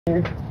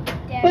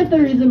But the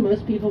reason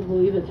most people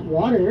believe it's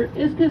water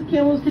is because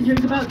camels can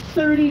drink about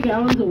 30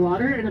 gallons of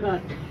water in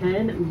about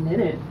 10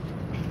 minutes.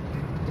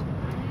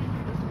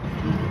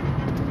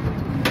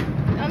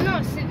 I'm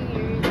not sitting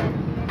here.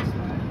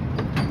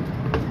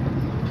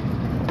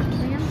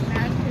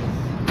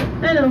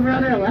 And over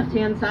on our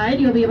left-hand side,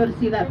 you'll be able to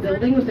see that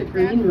building with the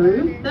green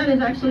roof. That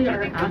is actually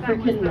our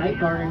African night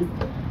barn.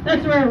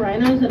 That's where our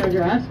rhinos and our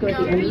giraffes go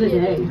at the end of the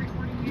day.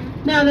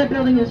 Now that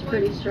building is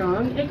pretty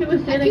strong. It can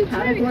withstand a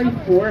Category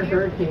 4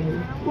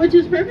 hurricane, which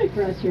is perfect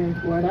for us here in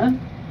Florida,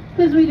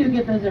 because we do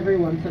get those every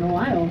once in a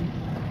while.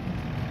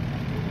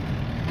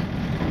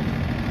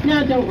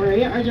 Now don't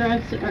worry, our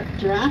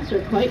giraffes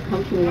are quite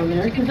comfortable in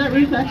there, because that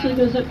roof actually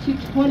goes up to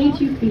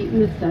 22 feet in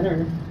the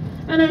center.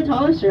 And our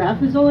tallest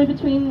giraffe is only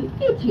between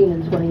 18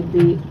 and 20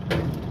 feet.